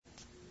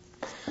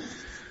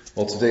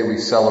Well, today we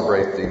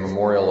celebrate the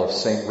memorial of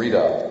St.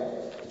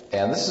 Rita.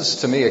 And this is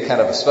to me a kind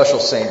of a special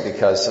saint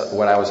because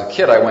when I was a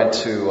kid I went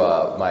to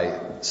my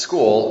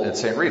school at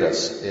St.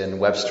 Rita's in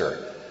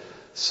Webster.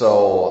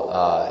 So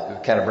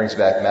it kind of brings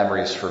back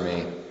memories for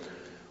me.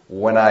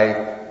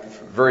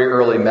 Very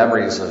early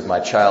memories of my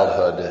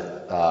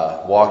childhood,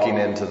 walking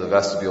into the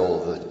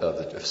vestibule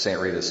of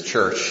St. Rita's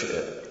church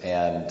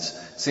and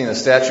seeing a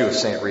statue of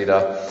St.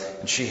 Rita.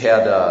 And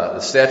the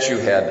statue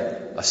had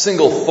a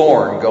single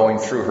thorn going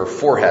through her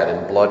forehead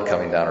and blood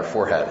coming down her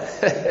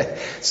forehead.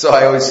 So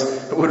I always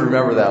would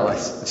remember that,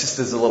 just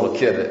as a little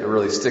kid. It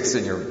really sticks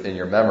in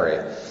your memory.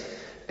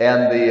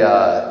 And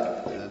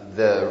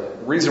the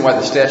reason why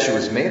the statue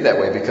was made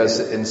that way, because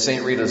in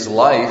St. Rita's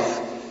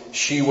life,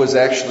 she was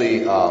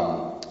actually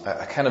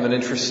a kind of an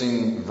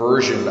interesting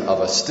version of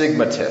a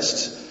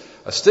stigmatist.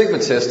 A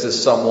stigmatist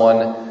is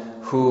someone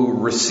who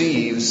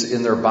receives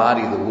in their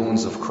body the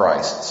wounds of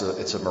Christ.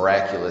 It's a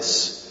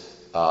miraculous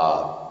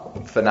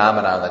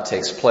phenomenon that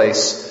takes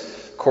place.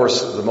 Of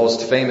course, the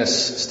most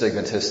famous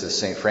stigmatist is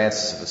St.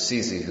 Francis of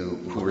Assisi,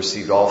 who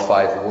received all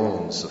 5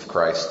 wounds of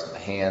Christ, in the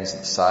hands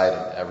and the side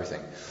and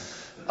everything.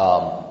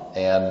 But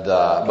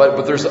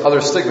there's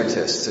other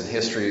stigmatists in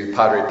history.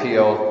 Padre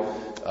Pio,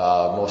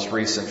 most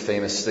recent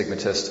famous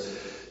stigmatist.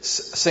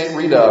 St.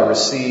 Rita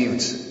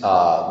received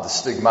the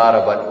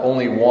stigmata, but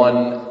only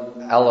one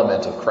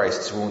element of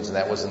Christ's wounds, and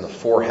that was in the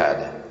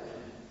forehead.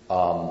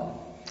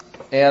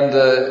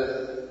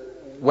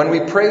 When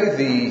we pray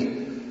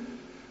the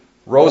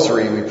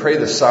Rosary, we pray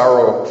the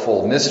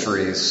sorrowful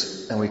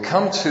mysteries, and we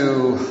come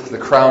to the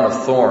crown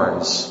of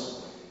thorns.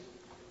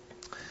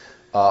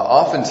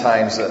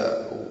 Oftentimes,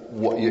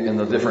 in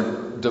the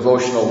different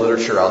devotional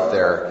literature out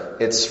there,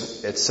 it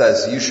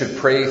says you should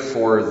pray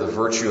for the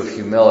virtue of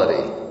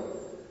humility,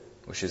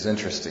 which is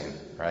interesting,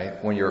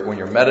 right? When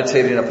you're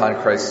meditating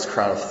upon Christ's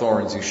crown of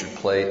thorns, you should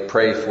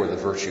pray for the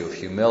virtue of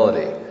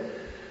humility.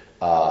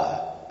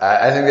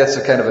 I think that's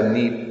a kind of a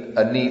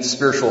neat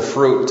spiritual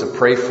fruit to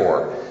pray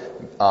for,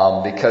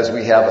 because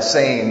we have a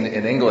saying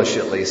in English,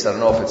 at least. I don't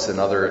know if it's in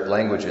other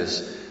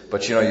languages,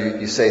 but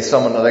you say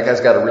that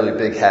guy's got a really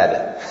big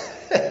head.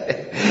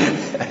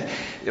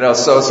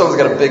 So if someone's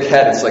got a big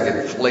head, it's like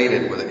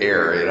inflated with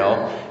air,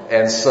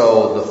 And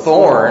so the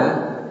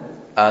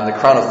thorn on the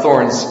crown of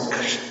thorns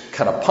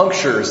kind of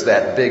punctures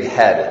that big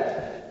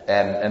head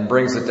and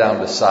brings it down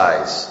to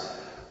size.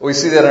 We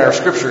see that in our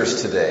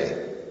scriptures today.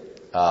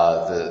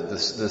 The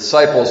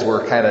disciples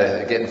were kind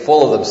of getting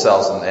full of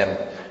themselves and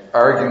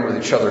arguing with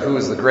each other who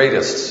is the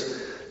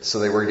greatest. So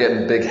they were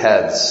getting big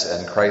heads,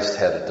 and Christ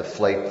had to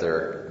deflate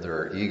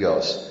their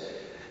egos.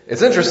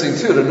 It's interesting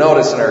too to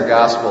notice in our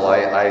gospel,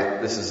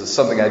 this is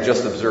something I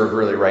just observed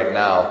really right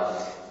now,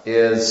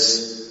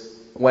 is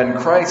when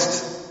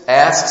Christ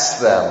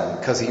asks them,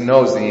 because he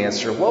knows the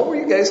answer, what were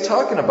you guys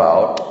talking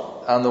about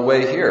on the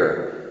way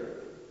here?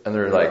 And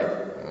they're like,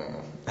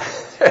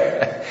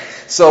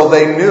 So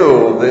they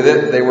knew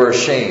they were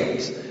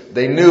ashamed.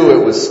 They knew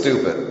it was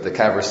stupid. The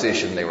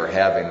conversation they were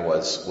having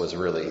was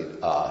really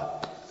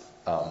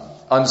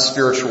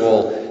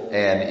unspiritual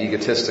and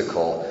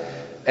egotistical.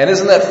 And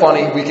isn't that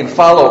funny? We can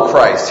follow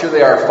Christ. Here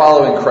they are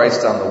following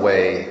Christ on the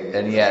way,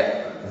 and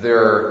yet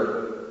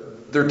they're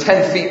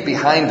 10 feet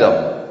behind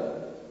him,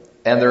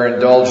 and they're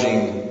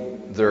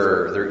indulging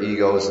their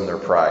egos and their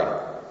pride.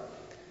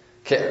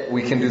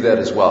 We can do that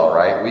as well,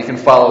 right? We can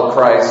follow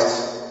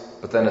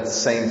Christ, but then at the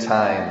same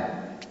time,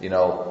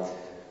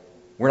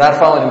 we're not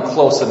following him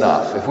close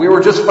enough. If we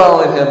were just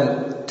following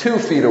him 2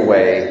 feet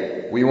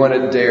away, we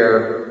wouldn't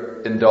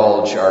dare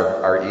indulge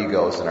our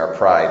egos and our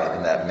pride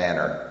in that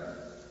manner.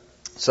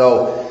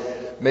 So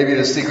maybe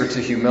the secret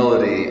to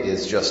humility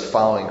is just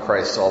following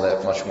Christ all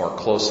that much more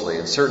closely.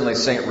 And certainly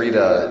St.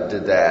 Rita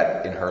did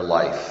that in her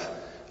life.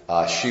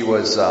 She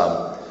was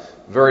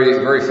very,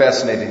 very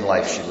fascinating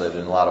life she lived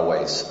in a lot of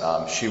ways.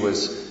 She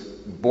was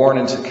born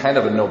into kind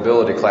of a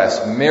nobility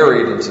class,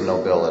 married into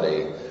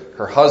nobility.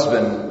 Her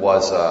husband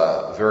was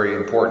a very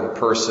important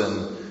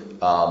person,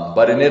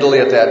 but in Italy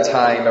at that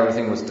time,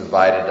 everything was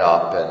divided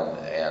up,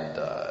 and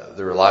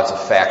there were lots of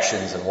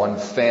factions, and one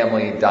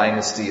family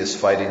dynasty is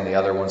fighting the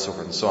other one, so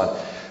forth and so on.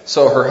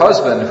 So her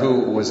husband,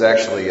 who was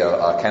actually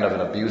a kind of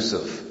an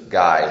abusive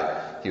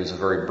guy, he was a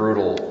very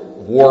brutal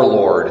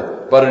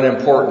warlord, but an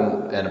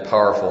important and a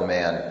powerful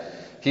man.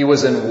 He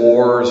was in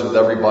wars with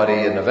everybody,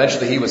 and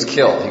eventually he was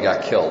killed. He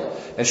got killed.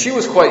 And she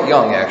was quite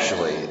young,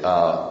 actually,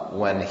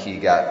 when he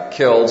got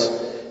killed.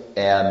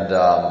 And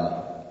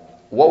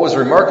what was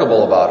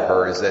remarkable about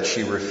her is that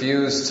she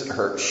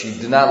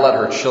did not let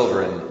her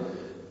children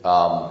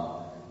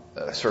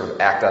sort of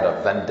act out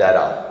of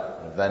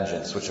vendetta,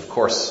 vengeance, which of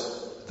course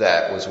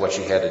that was what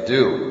she had to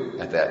do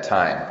at that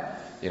time.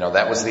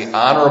 That was the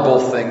honorable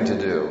thing to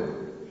do.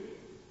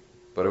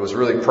 But it was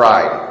really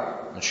pride.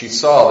 And she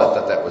saw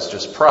that was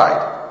just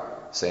pride.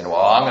 Saying,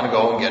 well, I'm going to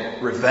go and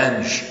get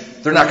revenge.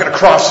 They're not going to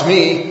cross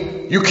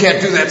me. You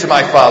can't do that to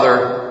my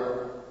father.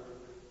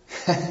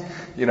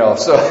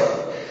 So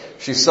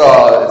she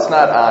saw it's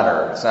not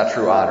honor. It's not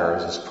true honor. It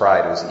was just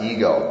pride. It was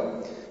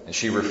ego. And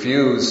she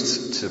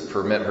refused to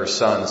permit her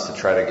sons to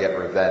try to get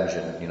revenge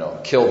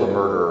and, kill the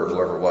murderer or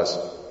whoever it was.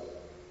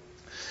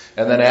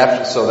 And then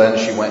then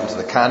she went into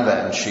the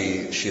convent and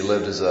she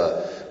lived as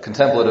a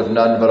contemplative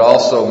nun, but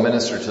also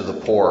ministered to the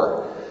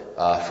poor,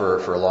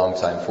 for a long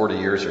time, 40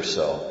 years or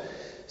so.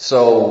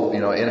 So,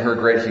 in her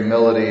great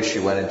humility, she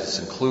went into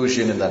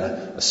seclusion and then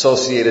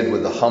associated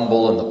with the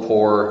humble and the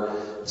poor.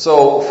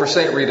 So for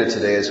St. Rita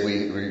today, as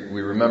we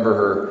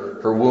remember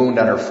her wound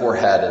on her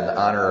forehead in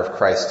honor of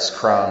Christ's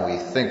crown, we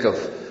think of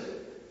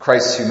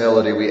Christ's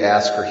humility, we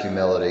ask for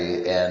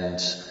humility, and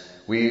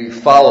we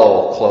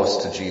follow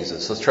close to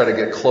Jesus. Let's try to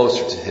get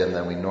closer to him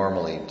than we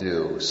normally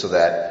do so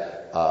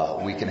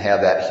that we can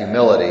have that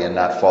humility and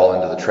not fall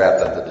into the trap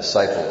that the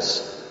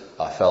disciples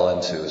fell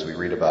into as we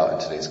read about in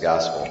today's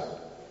gospel.